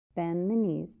Bend the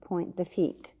knees, point the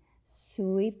feet.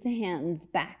 Sweep the hands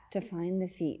back to find the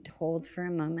feet. Hold for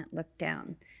a moment, look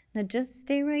down. Now just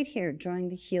stay right here, drawing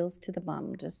the heels to the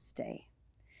bum. Just stay.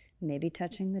 Maybe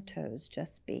touching the toes,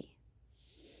 just be.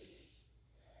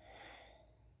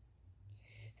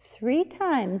 3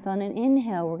 times on an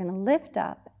inhale, we're going to lift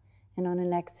up, and on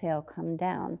an exhale, come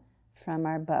down from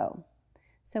our bow.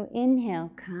 So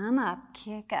inhale, come up,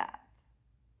 kick up.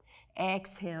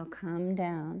 Exhale, come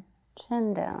down,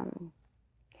 chin down.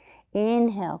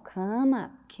 Inhale, come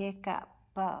up, kick up,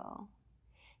 bow.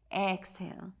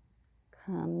 Exhale,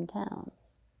 come down.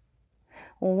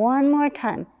 One more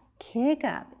time. Kick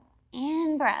up,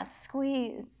 in breath,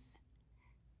 squeeze.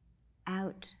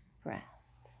 Out, breath.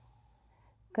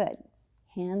 Good.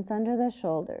 Hands under the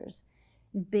shoulders.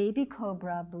 Baby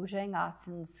Cobra,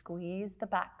 Bhujangasana. Squeeze the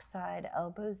backside,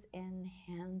 elbows in,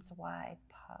 hands wide,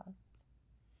 pause.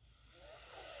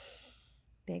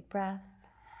 Big breath.